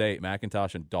teams in the state,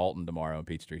 McIntosh and Dalton tomorrow in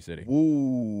Peachtree City.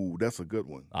 Ooh, that's a good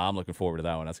one. I'm looking forward to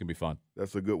that one. That's going to be fun.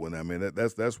 That's a good one. I mean,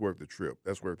 that's worth the trip.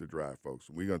 That's worth the drive, folks.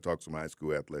 We're going to talk some high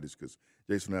school athletics because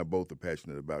Jason and I both are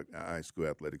passionate about high school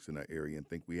athletics in our area and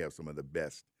think we have some of the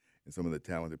best and some of the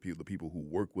talented people, the people who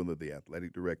work with the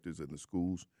athletic directors in the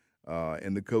schools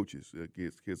and the coaches.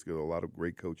 Kids get a lot of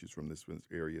great coaches from this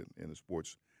area and the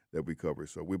sports that we cover.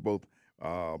 So we're both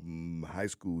high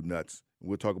school nuts.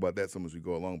 We'll talk about that some as we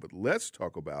go along. But let's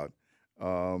talk about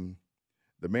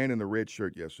the man in the red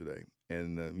shirt yesterday.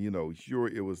 And, sure,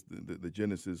 it was the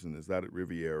Genesis and it's out at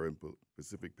Riviera and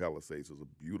Pacific Palisades. It was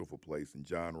a beautiful place. And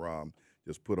John Rahm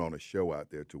just put on a show out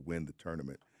there to win the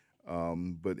tournament.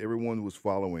 But everyone was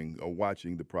following or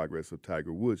watching the progress of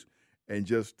Tiger Woods, and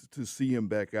just to see him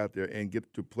back out there and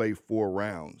get to play 4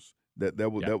 rounds,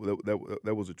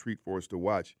 that was a treat for us to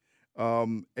watch.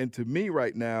 And to me,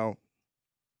 right now,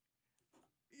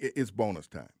 it's bonus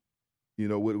time.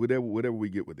 Whatever we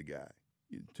get with the guy.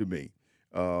 To me,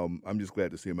 I'm just glad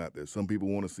to see him out there. Some people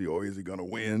want to see, is he going to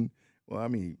win? Well, I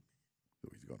mean,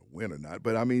 he's going to win or not,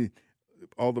 but I mean,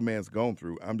 all the man's gone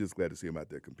through. I'm just glad to see him out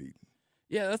there competing.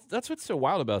 Yeah, that's what's so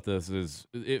wild about this is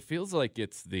it feels like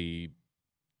it's the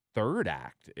third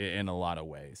act in a lot of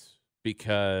ways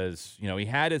because, he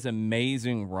had his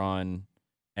amazing run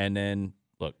and then,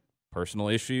 look, personal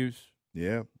issues,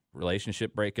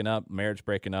 relationship breaking up, marriage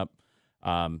breaking up,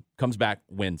 comes back,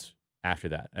 wins after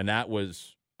that. And that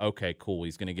was, okay, cool.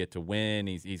 He's going to get to win.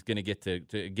 He's going to get to,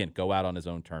 again, go out on his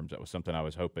own terms. That was something I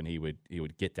was hoping he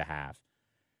would get to have.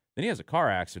 Then he has a car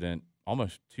accident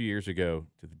almost 2 years ago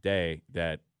to the day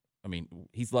that,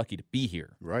 he's lucky to be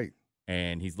here. Right.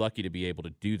 And he's lucky to be able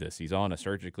to do this. He's on a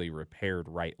surgically repaired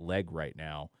right leg right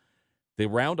now. The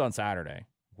round on Saturday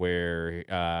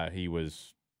where he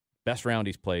was best round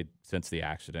he's played since the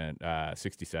accident,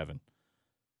 67.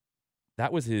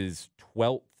 That was his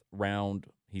 12th round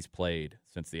he's played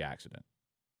since the accident.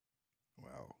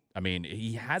 Wow.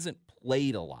 He hasn't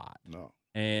played a lot. No.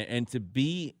 And to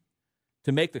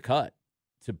make the cut,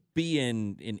 to be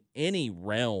in any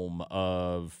realm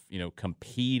of,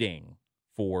 competing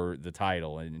for the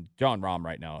title. And John Rahm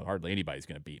right now, hardly anybody's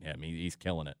going to beat him. He's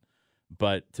killing it.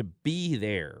 But to be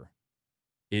there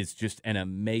is just an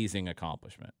amazing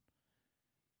accomplishment.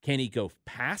 Can he go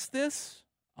past this?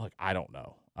 I don't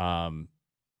know.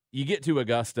 You get to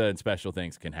Augusta and special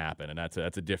things can happen, and that's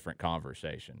a different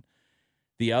conversation.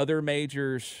 The other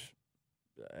majors,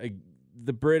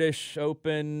 the British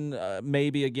Open,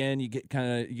 maybe again you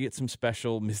get some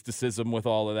special mysticism with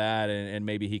all of that, and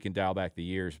maybe he can dial back the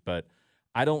years. But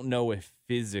I don't know if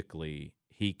physically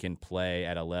he can play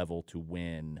at a level to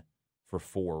win for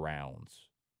 4 rounds.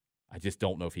 I just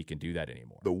don't know if he can do that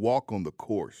anymore. The walk on the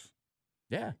course,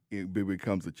 it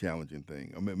becomes a challenging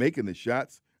thing. Making the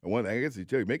shots. And one, I guess you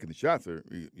tell you, making the shots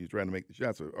you're trying to make the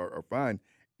shots are fine.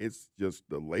 It's just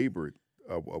the labor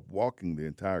of walking the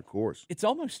entire course. It's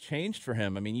almost changed for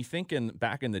him. You think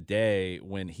back in the day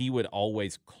when he would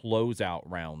always close out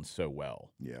rounds so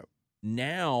well. Yeah.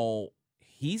 Now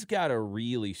he's got to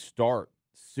really start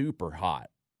super hot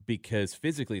because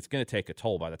physically it's going to take a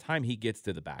toll. By the time he gets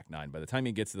to the back nine, by the time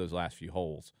he gets to those last few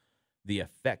holes, the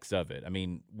effects of it.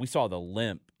 We saw the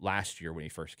limp last year when he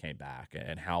first came back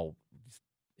and how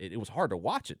it was hard to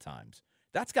watch at times.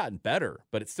 That's gotten better,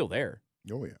 but it's still there.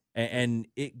 Oh, yeah. And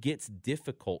it gets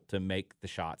difficult to make the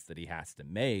shots that he has to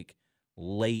make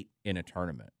late in a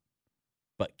tournament.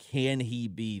 But can he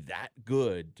be that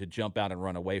good to jump out and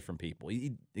run away from people?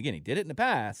 He did it in the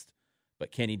past,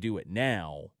 but can he do it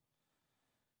now?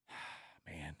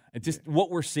 Man,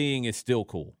 what we're seeing is still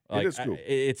cool. It is cool.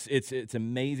 It's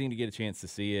amazing to get a chance to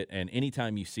see it. And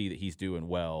anytime you see that he's doing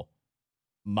well,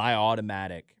 my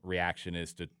automatic reaction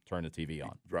is to turn the TV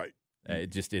on. Right.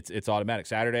 It's automatic.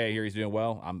 Saturday, I hear he's doing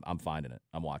well. I'm finding it.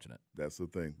 I'm watching it. That's the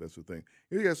thing.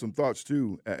 He had some thoughts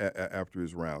too after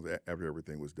his rounds, after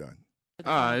everything was done.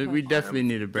 We definitely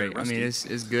need a break. I mean,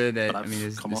 it's good that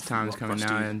this time's coming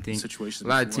now, and I think a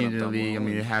lot of teams in the league. I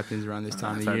mean, it happens around this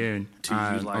time of the year, and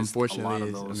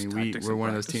unfortunately, we're one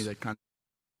of those teams that kind of.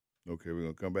 Okay, we're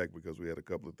gonna come back because we had a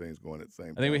couple of things going at the same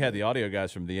time. I think we had the audio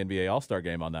guys from the NBA All-Star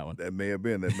game on that one. That may have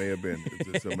been. It's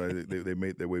just somebody they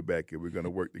made their way back here. We're gonna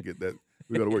work to get that.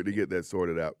 We're gonna work to get that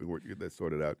sorted out.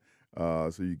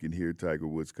 So you can hear Tiger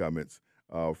Woods' comments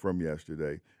from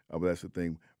yesterday. But that's the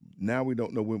thing. Now we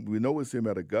don't know when we know it's him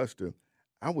at Augusta.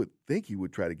 I would think he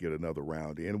would try to get another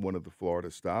round in one of the Florida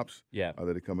stops. Yeah,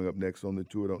 that are coming up next on the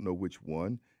tour. I don't know which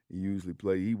one. He used to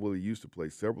play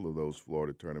several of those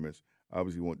Florida tournaments.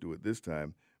 Obviously, won't do it this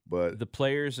time. But the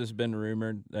Players has been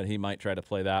rumored that he might try to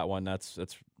play that one. That's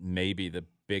maybe the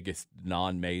biggest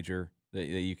non-major that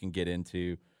you can get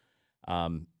into.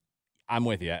 I'm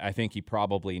with you. I think he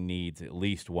probably needs at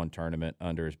least one tournament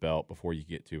under his belt before you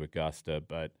get to Augusta.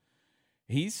 But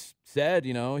he's said,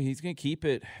 he's going to keep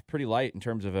it pretty light in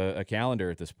terms of a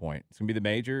calendar at this point. It's going to be the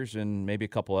majors and maybe a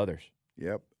couple others.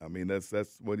 Yep. I mean, that's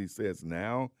what he says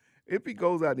now. If he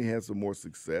goes out and he has some more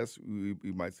success,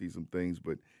 we might see some things.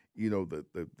 But,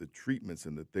 the treatments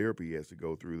and the therapy he has to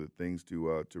go through, the things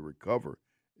to recover,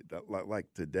 like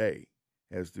today,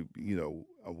 has to,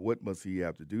 what must he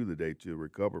have to do today to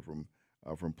recover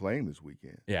from playing this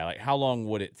weekend? Yeah, like how long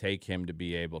would it take him to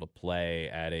be able to play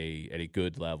at a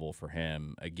good level for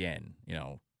him again?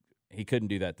 He couldn't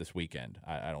do that this weekend,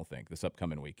 I don't think, this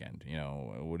upcoming weekend.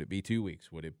 Would it be 2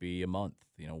 weeks? Would it be a month?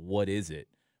 What is it?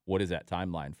 What is that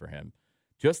timeline for him?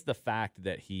 Just the fact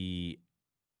that he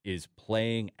is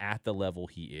playing at the level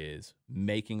he is,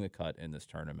 making the cut in this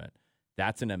tournament,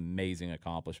 that's an amazing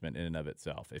accomplishment in and of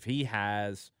itself. If he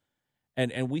has,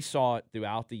 and we saw it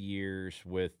throughout the years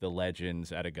with the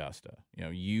legends at Augusta,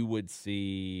 you would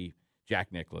see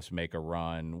Jack Nicklaus make a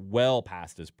run well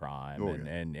past his prime,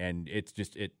 and it's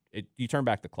just you turn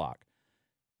back the clock.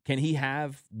 Can he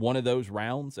have one of those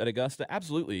rounds at Augusta?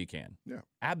 Absolutely he can. Yeah.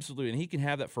 Absolutely. And he can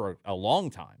have that for a long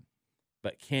time.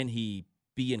 But can he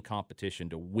be in competition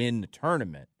to win the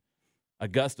tournament?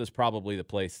 Augusta's probably the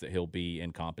place that he'll be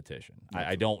in competition.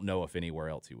 I don't know if anywhere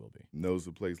else he will be. Knows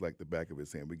the place like the back of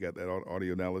his hand. We got that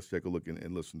audio now. Let's take a look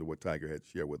and listen to what Tiger had to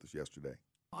share with us yesterday.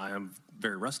 I am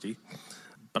very rusty,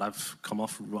 but I've come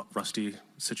off rusty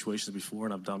situations before,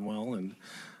 and I've done well, and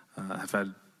I've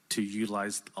had to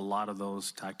utilize a lot of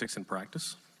those tactics in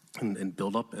practice and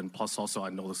build up, and plus also I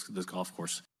know this golf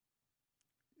course.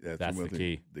 That's the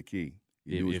key. The key.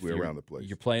 You do his way around the place.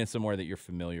 You're playing somewhere that you're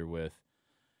familiar with.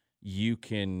 You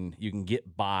can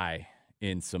get by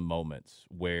in some moments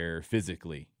where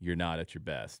physically you're not at your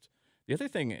best. The other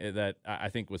thing that I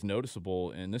think was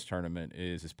noticeable in this tournament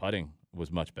is his putting was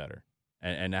much better,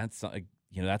 and that's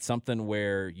that's something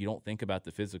where you don't think about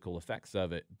the physical effects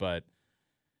of it, but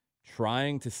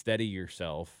trying to steady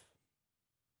yourself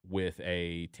with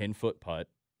a 10-foot putt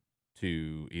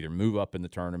to either move up in the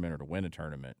tournament or to win a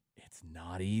tournament, it's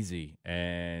not easy.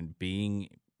 And being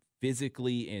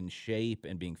physically in shape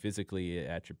and being physically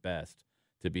at your best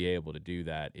to be able to do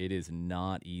that, it is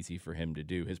not easy for him to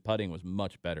do. His putting was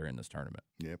much better in this tournament.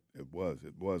 Yep, it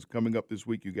was. Coming up this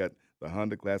week, you got the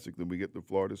Honda Classic, then we get the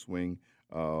Florida Swing.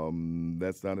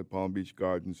 That's down at Palm Beach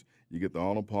Gardens. You get the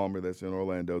Arnold Palmer, that's in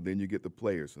Orlando. Then you get the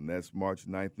Players, and that's March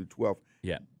 9th through 12th.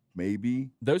 Yeah. Maybe.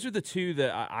 Those are the two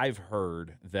that I've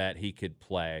heard that he could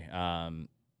play,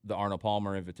 the Arnold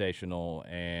Palmer Invitational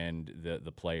and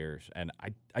the Players. And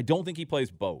I don't think he plays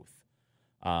both.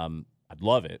 I'd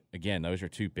love it. Again, those are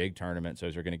two big tournaments.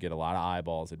 Those are going to get a lot of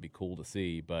eyeballs. It'd be cool to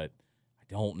see, but I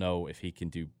don't know if he can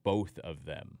do both of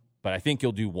them. But I think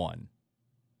he'll do one.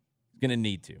 He's going to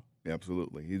need to.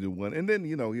 Absolutely. He'll do one. And then,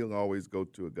 he'll always go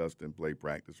to Augusta and play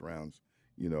practice rounds,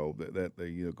 that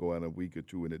they go out a week or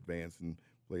two in advance and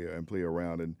play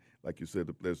around. And like you said,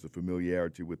 there's the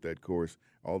familiarity with that course.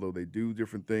 Although they do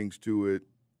different things to it,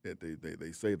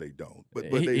 they say they don't. But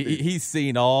he's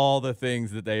seen all the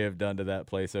things that they have done to that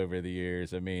place over the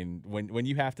years. I mean, when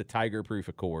you have to tiger-proof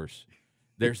a course,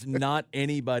 there's not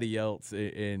anybody else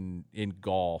in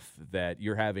golf that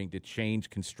you're having to change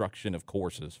construction of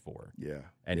courses for. Yeah.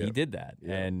 And he did that.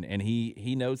 Yeah. And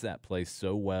he knows that place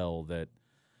so well that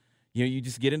you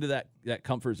just get into that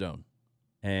comfort zone.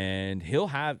 And he'll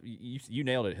have you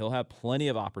nailed it. He'll have plenty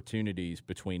of opportunities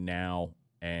between now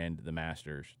and the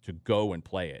Masters to go and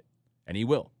play it, and he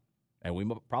will. And we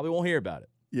probably won't hear about it.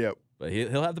 Yep. But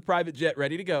he'll have the private jet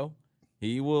ready to go.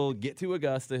 He will get to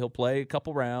Augusta. He'll play a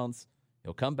couple rounds.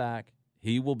 He'll come back.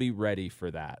 He will be ready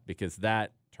for that because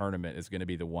that tournament is going to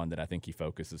be the one that I think he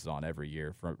focuses on every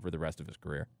year for the rest of his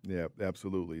career. Yeah,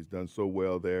 absolutely. He's done so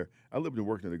well there. I lived and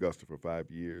worked in Augusta for 5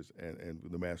 years and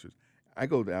the Masters. I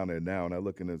go down there now and I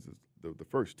look, and the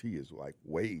first tee is like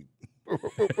way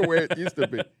from where it used to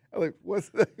be. I'm like, what's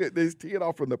that? They tee it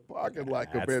off from the parking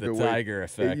lot compared to the Tiger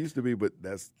effect. It used to be, but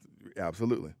that's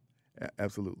absolutely.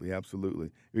 Absolutely.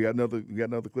 We got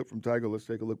another clip from Tiger. Let's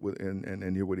take a look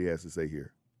and hear what he has to say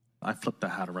here. I flipped the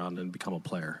hat around and become a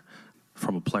player.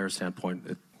 From a player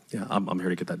standpoint, I'm here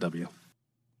to get that W.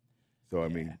 So I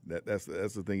mean, that's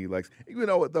the thing he likes. You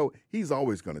know what though? He's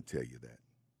always going to tell you that.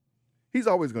 He's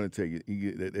always going to tell you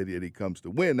that he comes to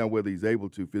win. Now, whether he's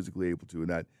physically able to or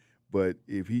not, but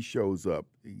if he shows up,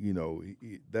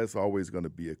 that's always going to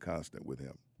be a constant with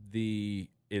him. The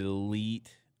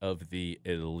elite of the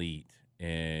elite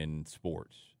in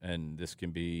sports, and this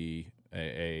can be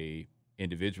a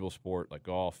individual sport like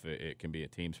golf. It can be a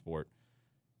team sport.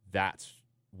 That's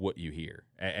what you hear,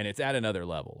 and it's at another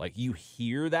level. Like, you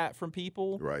hear that from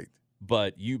people, right?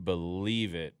 But you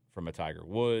believe it from a Tiger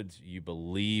Woods. You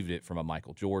believed it from a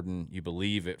Michael Jordan. You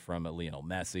believe it from a Lionel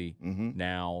Messi. Mm-hmm.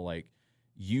 Now, like,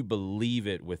 you believe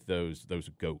it with those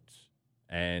goats,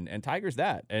 and Tiger's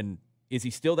that. And is he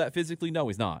still that physically? No,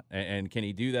 he's not. And can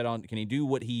he do that Can he do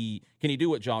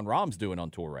what Jon Rahm's doing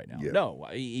on tour right now? Yeah. No,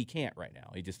 he can't right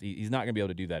now. He's not going to be able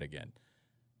to do that again.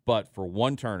 But for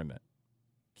one tournament,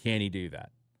 can he do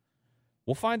that?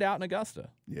 We'll find out in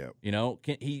Augusta. Yeah.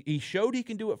 He showed he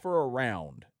can do it for a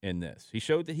round in this. He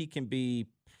showed that he can be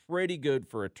pretty good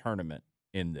for a tournament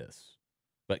in this.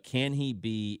 But can he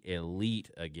be elite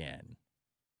again?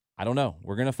 I don't know.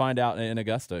 We're going to find out in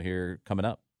Augusta here coming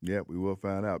up. Yeah, we will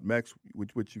find out. Max,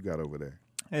 what you got over there?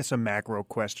 It's a macro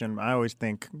question. I always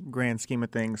think, grand scheme of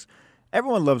things,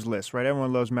 everyone loves lists, right?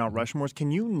 Everyone loves Mount Rushmores.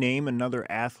 Can you name another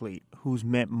athlete who's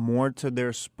meant more to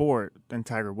their sport than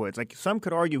Tiger Woods? Like, some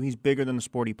could argue he's bigger than the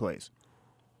sport he plays.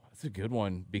 That's a good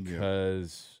one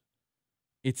because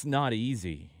it's not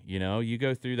easy. You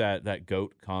go through that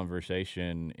GOAT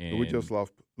conversation. We just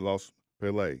lost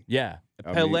Pelé. Yeah.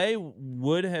 Pelé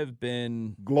would have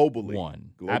been globally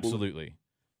one. Absolutely.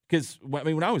 Because,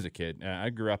 when I was a kid, I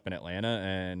grew up in Atlanta,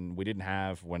 and we didn't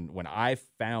have, when I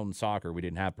found soccer, we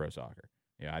didn't have pro soccer.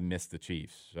 I missed the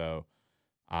Chiefs. So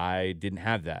I didn't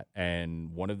have that.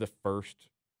 And one of the first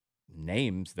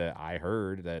names that I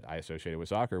heard that I associated with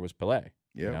soccer was Pelé.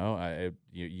 Yeah.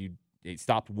 It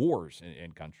stopped wars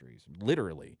in countries,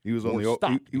 literally. He was on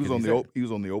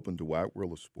the open to wide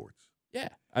world of sports. Yeah,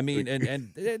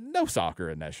 and no soccer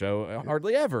in that show,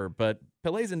 hardly ever. But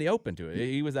Pelé's in the open to it.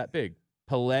 He was that big.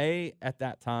 Pelé at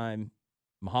that time,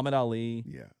 Muhammad Ali.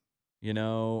 Yeah.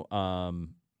 I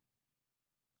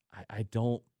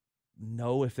don't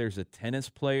know if there's a tennis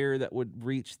player that would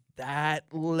reach that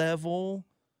level.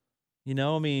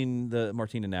 The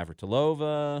Martina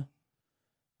Navratilova.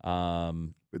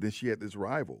 But then she had this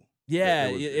rival. Yeah,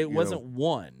 it wasn't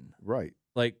one. Right.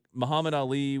 Like, Muhammad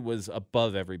Ali was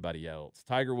above everybody else.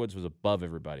 Tiger Woods was above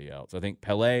everybody else. I think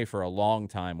Pelé for a long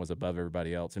time was above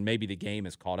everybody else, and maybe the game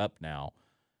is caught up now.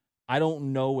 I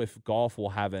don't know if golf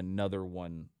will have another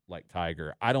one like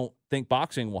Tiger. I don't think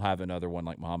boxing will have another one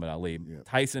like Muhammad Ali. Yeah.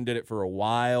 Tyson did it for a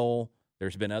while.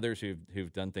 There's been others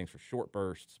who've done things for short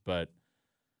bursts, but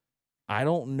I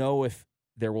don't know if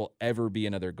there will ever be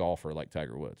another golfer like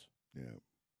Tiger Woods. Yeah.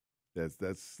 That's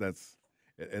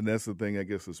the thing, I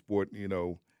guess, the sport,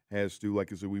 has to,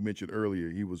 like I said, we mentioned earlier,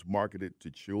 he was marketed to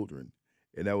children.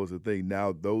 And that was the thing.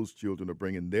 Now those children are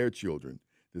bringing their children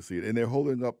to see it. And they're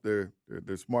holding up their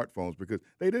smartphones because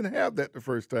they didn't have that the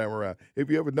first time around. If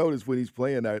you ever notice when he's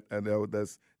playing, I know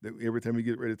that's every time you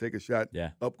get ready to take a shot,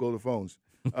 up go the phones.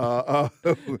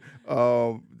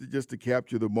 Just to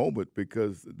capture the moment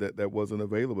because that wasn't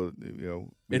available.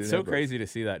 It's so crazy to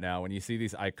see that now when you see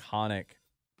these iconic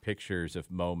pictures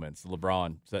of moments.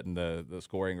 LeBron setting the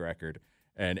scoring record,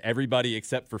 and everybody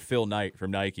except for Phil Knight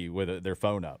from Nike with their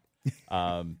phone up.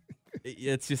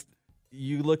 It's just,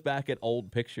 you look back at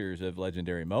old pictures of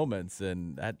legendary moments,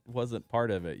 and that wasn't part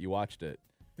of it. You watched it.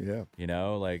 Yeah.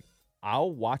 Like,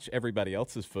 I'll watch everybody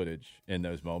else's footage in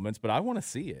those moments, but I want to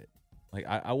see it. Like,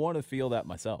 I want to feel that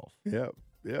myself. Yeah.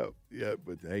 But,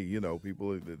 hey,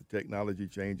 people, the technology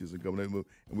changes and coming in,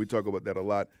 and we talk about that a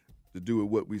lot to do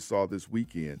with what we saw this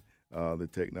weekend, the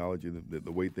technology,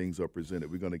 the way things are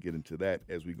presented. We're going to get into that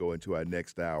as we go into our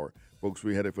next hour. Folks,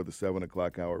 we're headed for the 7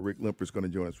 o'clock hour. Rick Limper's going to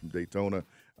join us from Daytona,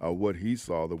 what he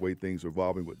saw, the way things are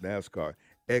evolving with NASCAR.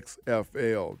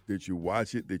 XFL, did you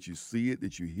watch it? Did you see it?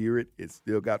 Did you hear it? It's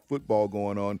still got football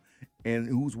going on. And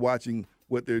who's watching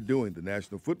what they're doing? The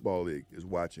National Football League is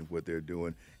watching what they're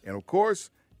doing. And, of course,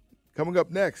 coming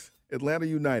up next, Atlanta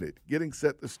United getting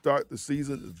set to start the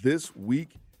season this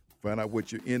week. Find out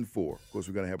what you're in for. Of course,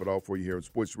 we're going to have it all for you here on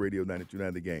Sports Radio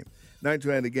 92.9 The Game.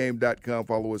 92.9thegame.com.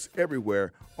 Follow us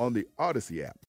everywhere on the Odyssey app.